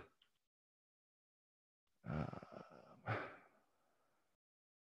done.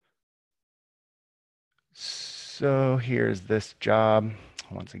 So here's this job,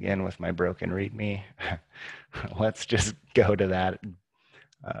 once again with my broken README. Let's just go to that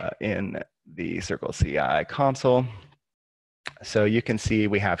in the CircleCI console. So you can see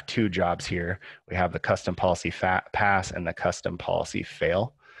we have 2 jobs here. We have the custom policy pass and the custom policy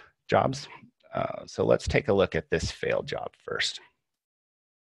fail jobs. So let's take a look at this fail job first.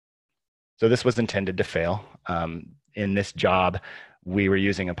 So this was intended to fail. In this job, we were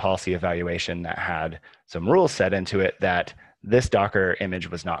using a policy evaluation that had some rules set into it that this Docker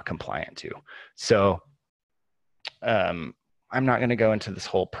image was not compliant to. So I'm not going to go into this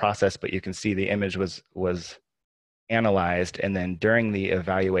whole process, but you can see the image was analyzed, and then during the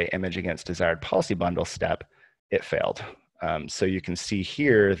evaluate image against desired policy bundle step, it failed. So you can see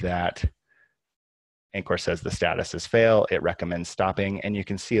here that Anchor says the status is fail, it recommends stopping, and you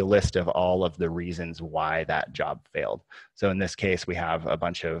can see a list of all of the reasons why that job failed. So in this case, we have a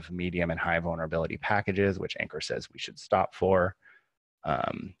bunch of medium and high vulnerability packages, which Anchor says we should stop for.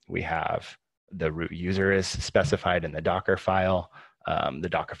 We have the root user is specified in the Docker file. The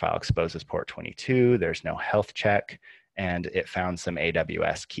Docker file exposes port 22. There's no health check, and it found some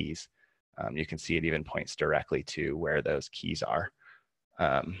AWS keys. You can see it even points directly to where those keys are.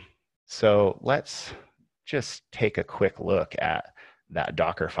 So let's just take a quick look at that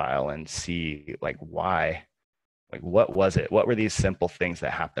Docker file and see like why, like what was it? What were these simple things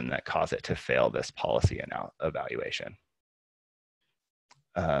that happened that caused it to fail this policy evaluation?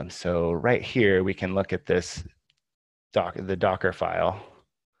 So right here, we can look at this the Docker file,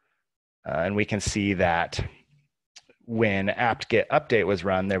 and we can see that when apt-get update was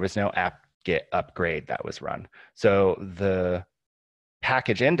run, there was no apt-get upgrade that was run. So the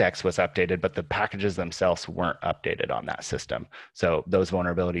package index was updated, but the packages themselves weren't updated on that system. So those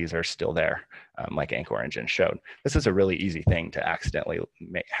vulnerabilities are still there, like Anchor Engine showed. This is a really easy thing to accidentally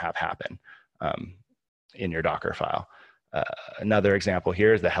have happen in your Docker file. Another example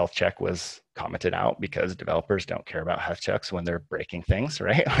here is the health check was commented out because developers don't care about health checks when they're breaking things,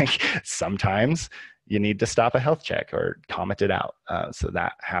 right? Like sometimes you need to stop a health check or comment it out. So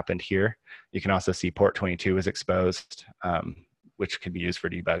that happened here. You can also see port 22 is exposed, which can be used for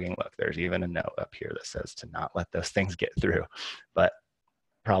debugging. Look, there's even a note up here that says to not let those things get through, but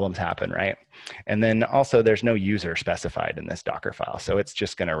problems happen, right? And then also there's no user specified in this Docker file, so it's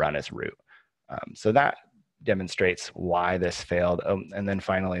just gonna run as root. So that demonstrates why this failed. And then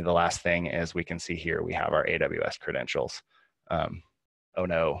finally, the last thing is we can see here, we have our AWS credentials. Oh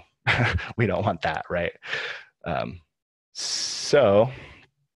no, we don't want that, right? So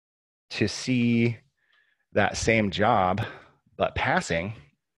to see that same job, but passing,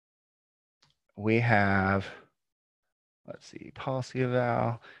 we have, let's see, policy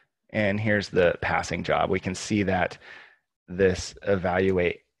eval, and here's the passing job. We can see that this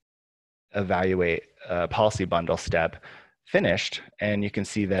evaluate policy bundle step finished, and you can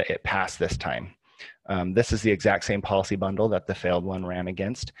see that it passed this time. This is the exact same policy bundle that the failed one ran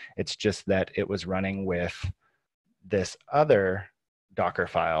against. It's just that it was running with this other Docker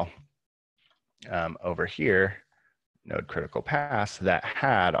file over here, node critical pass, that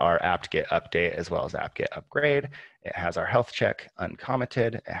had our apt-get update as well as apt-get upgrade. It has our health check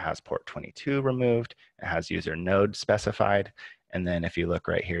uncommented. It has port 22 removed. It has user node specified. And then if you look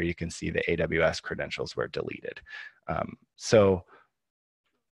right here, you can see the AWS credentials were deleted. So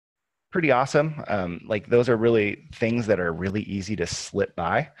pretty awesome. Like those are really things that are really easy to slip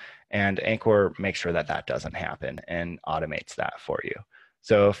by, and Anchor makes sure that that doesn't happen and automates that for you.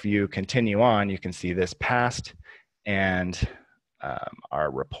 So if you continue on, you can see this passed, and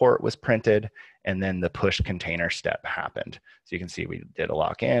our report was printed, and then the push container step happened. So you can see we did a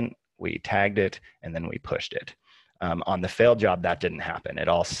lock-in, we tagged it, and then we pushed it. On the failed job, that didn't happen. It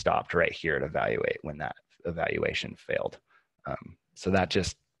all stopped right here at evaluate when that evaluation failed. So that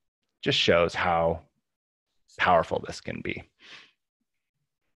just shows how powerful this can be.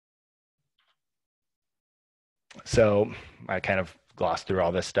 So I kind of glossed through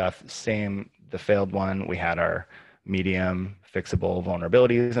all this stuff. Same, the failed one, we had our medium fixable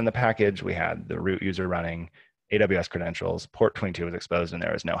vulnerabilities in the package. We had the root user running AWS credentials, port 22 was exposed, and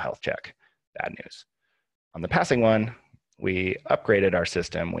there was no health check. Bad news. On the passing one, we upgraded our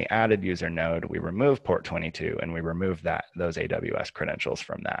system, we added user node, we removed port 22, and we removed those AWS credentials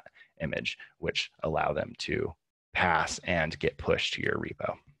from that image, which allow them to pass and get pushed to your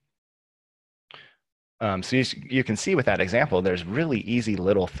repo. So you can see with that example, there's really easy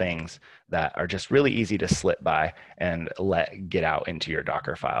little things that are just really easy to slip by and let get out into your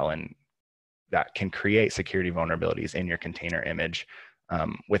Docker file, and that can create security vulnerabilities in your container image.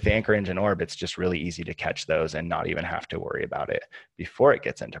 With the Anchor Engine Orb, it's just really easy to catch those and not even have to worry about it before it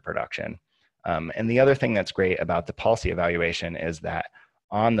gets into production. And the other thing that's great about the policy evaluation is that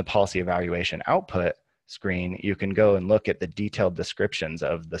on the policy evaluation output screen, you can go and look at the detailed descriptions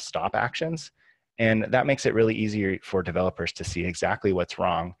of the stop actions. And that makes it really easier for developers to see exactly what's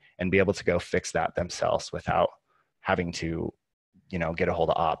wrong and be able to go fix that themselves without having to, get a hold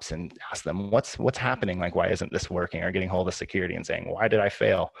of ops and ask them what's happening, like why isn't this working, or getting hold of security and saying, why did I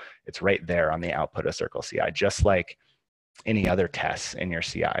fail? It's right there on the output of CircleCI, just like any other tests in your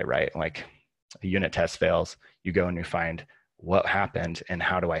CI, right? Like a unit test fails, you go and you find what happened and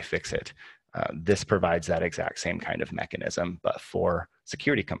how do I fix it? This provides that exact same kind of mechanism, but for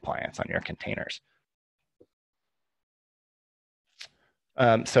security compliance on your containers.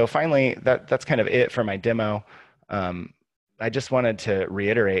 So finally, that's kind of it for my demo. I just wanted to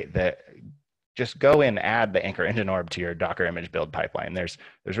reiterate that just go and add the Anchor Engine Orb to your Docker image build pipeline. There's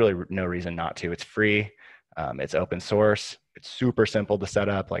really no reason not to. It's free, it's open source, it's super simple to set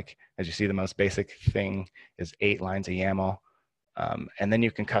up. Like, as you see, the most basic thing is 8 lines of YAML. And then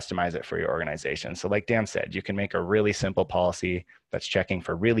you can customize it for your organization. So like Dan said, you can make a really simple policy that's checking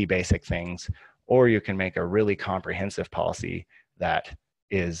for really basic things, or you can make a really comprehensive policy that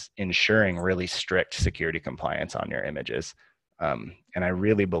is ensuring really strict security compliance on your images. And I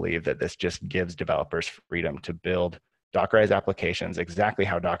really believe that this just gives developers freedom to build Dockerized applications exactly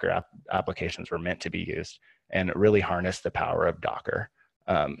how Docker applications were meant to be used, and really harness the power of Docker,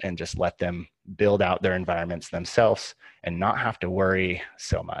 and just let them build out their environments themselves and not have to worry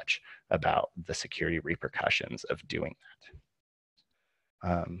so much about the security repercussions of doing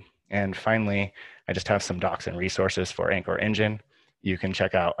that. And finally, I just have some docs and resources for Anchor Engine. You can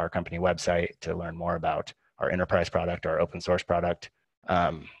check out our company website to learn more about our enterprise product, our open source product.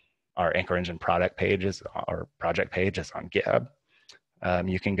 Our Anchor Engine product page is, our project page is on GitHub.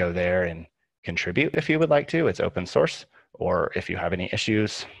 You can go there and contribute if you would like to. It's open source, or if you have any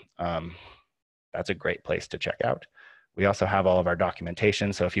issues, that's a great place to check out. We also have all of our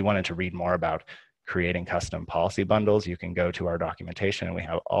documentation. So if you wanted to read more about creating custom policy bundles, you can go to our documentation, and we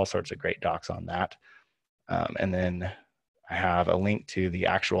have all sorts of great docs on that. And then I have a link to the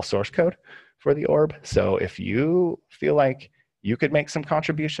actual source code for the orb. So if you feel like you could make some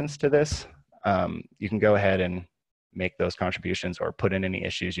contributions to this, you can go ahead and make those contributions, or put in any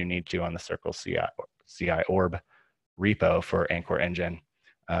issues you need to on the CircleCI orb repo for Anchor Engine.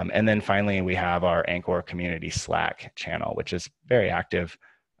 And then finally, we have our Anchor community Slack channel, which is very active.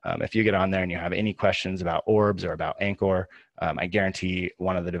 If you get on there and you have any questions about orbs or about Anchor, I guarantee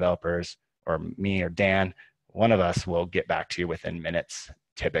one of the developers, or me or Dan, one of us will get back to you within minutes,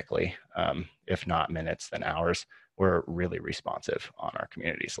 typically. If not minutes, then hours. We're really responsive on our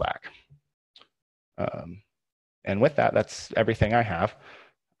community Slack. And with that, that's everything I have.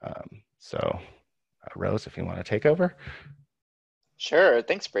 So Rose, if you want to take over. Sure,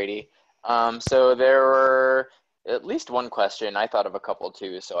 thanks, Brady. So there were at least one question. I thought of a couple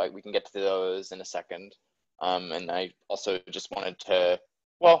too, so we can get to those in a second. And I also just wanted to,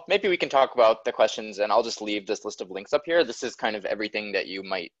 well, maybe we can talk about the questions, and I'll just leave this list of links up here. This is kind of everything that you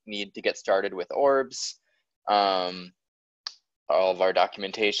might need to get started with orbs. All of our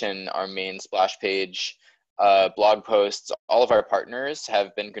documentation, our main splash page, blog posts. All of our partners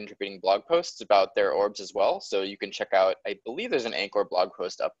have been contributing blog posts about their orbs as well. So you can check out, I believe there's an Anchor blog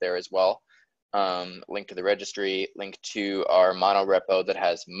post up there as well. Link to the registry, link to our mono repo that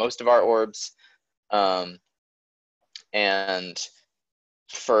has most of our orbs. And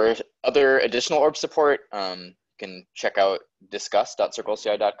for other additional orb support, you can check out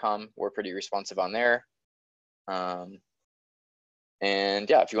discuss.circleci.com. We're pretty responsive on there. And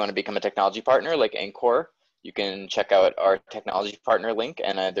yeah, if you want to become a technology partner like Anchor, you can check out our technology partner link,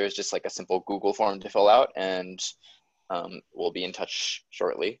 and there's just like a simple Google form to fill out, and we'll be in touch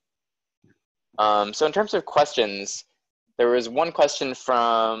shortly. So in terms of questions, there was one question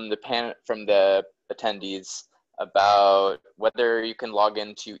from the attendees about whether you can log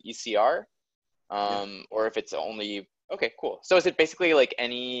into ECR, or if it's only, okay, cool. So is it basically like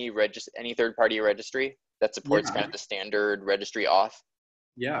any third-party registry that supports kind of the standard registry auth?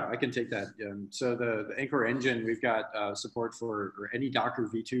 Yeah, I can take that. So the Anchor Engine, we've got support for any Docker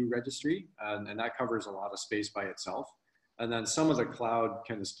v2 registry, and that covers a lot of space by itself. And then some of the cloud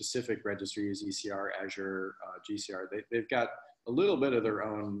kind of specific registries, ECR, Azure, GCR, they've got a little bit of their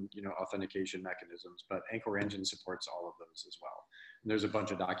own, authentication mechanisms, but Anchor Engine supports all of those as well. And there's a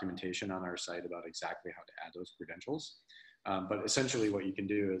bunch of documentation on our site about exactly how to add those credentials. But essentially what you can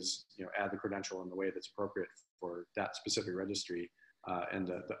do is, add the credential in the way that's appropriate for that specific registry, and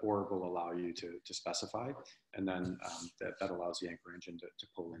the orb will allow you to specify. And then that allows the Anchor Engine to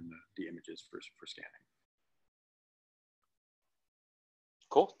pull in the images for scanning.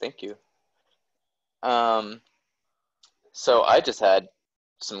 Cool, thank you. So I just had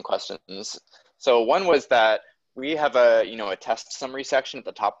some questions. So one was that we have a test summary section at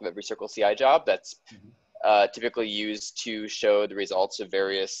the top of every CircleCI job that's typically used to show the results of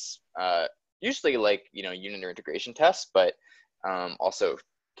various, usually like unit or integration tests, but also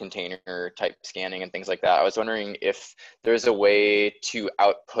container type scanning and things like that. I was wondering if there's a way to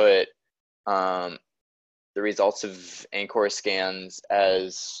output the results of Anchor scans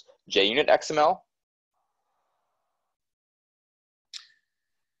as JUnit XML.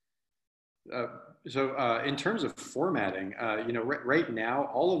 So in terms of formatting, right now,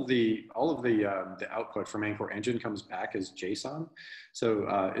 all of the output from Anchor Engine comes back as JSON. So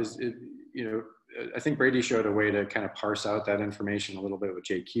I think Brady showed a way to kind of parse out that information a little bit with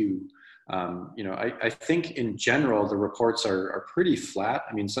JQ. I think in general, the reports are pretty flat.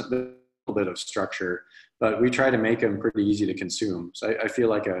 I mean, a little bit of structure, but we try to make them pretty easy to consume. So I feel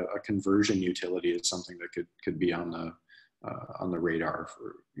like a conversion utility is something that could be on on the radar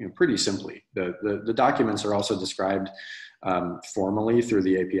for, pretty simply. The documents are also described formally through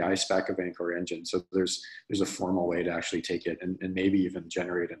the API spec of Anchor Engine. So there's a formal way to actually take it and maybe even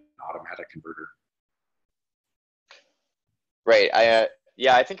generate an automatic converter. Right.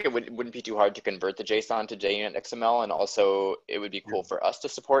 Yeah, I think it wouldn't be too hard to convert the JSON to JUnit XML, and also it would be cool for us to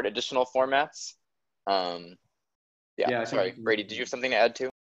support additional formats. Yeah, sorry, Brady, did you have something to add too?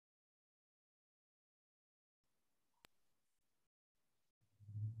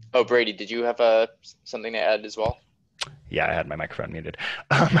 Oh, Brady, did you have something to add as well? Yeah, I had my microphone muted.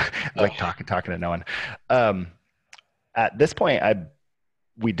 Like talking to no one. At this point,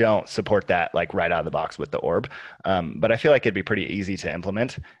 we don't support that like right out of the box with the orb, but I feel like it'd be pretty easy to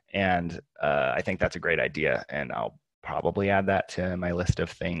implement, and I think that's a great idea, and I'll probably add that to my list of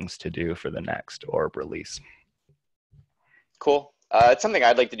things to do for the next orb release. Cool. It's something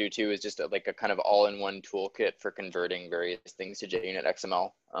I'd like to do too, is just like a kind of all-in-one toolkit for converting various things to JUnit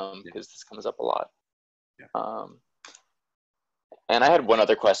XML, because this comes up a lot. Yeah. And I had one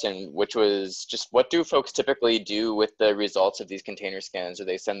other question, which was just, what do folks typically do with the results of these container scans? Do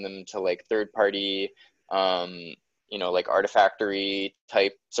they send them to like third-party, like Artifactory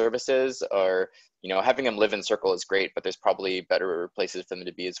type services, or having them live in Circle is great, but there's probably better places for them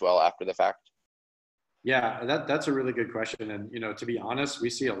to be as well after the fact? Yeah, that's a really good question. And, to be honest, we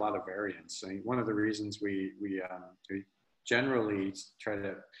see a lot of variance. I mean, one of the reasons we generally try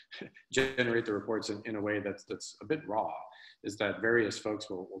to generate the reports in a way that's a bit raw is that various folks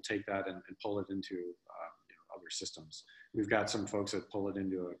will take that and pull it into other systems. We've got some folks that pull it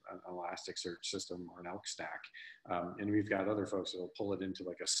into an Elasticsearch system or an Elk stack. And we've got other folks that will pull it into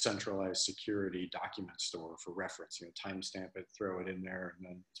like a centralized security document store for reference, timestamp it, throw it in there, and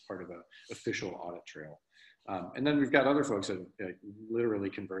then it's part of an official audit trail. And then we've got other folks that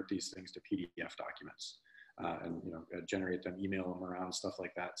literally convert these things to PDF documents. And generate them, email them around, stuff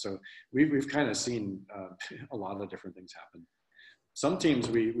like that. So we've kind of seen a lot of different things happen. Some teams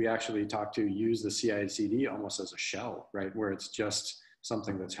we actually talk to use the CI/CD almost as a shell, right, where it's just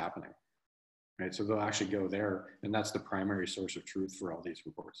something that's happening, right? So they'll actually go there, and that's the primary source of truth for all these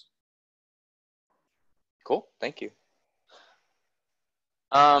reports. Cool, thank you.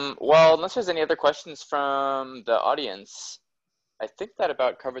 Well, unless there's any other questions from the audience, I think that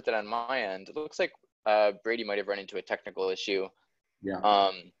about covers it on my end. It looks like Brady might have run into a technical issue.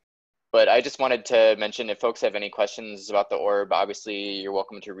 Yeah. But I just wanted to mention, if folks have any questions about the orb, obviously you're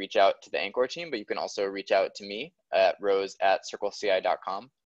welcome to reach out to the Anchor team, but you can also reach out to me at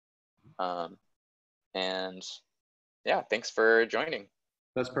rose@circleci.com. And yeah, thanks for joining.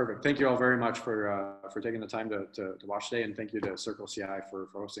 That's perfect. Thank you all very much for taking the time to watch today, and thank you to CircleCI for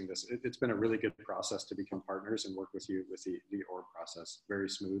hosting this. It's been a really good process to become partners and work with you with the org process. Very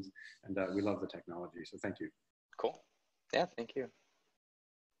smooth, and we love the technology. So thank you. Cool. Yeah, thank you.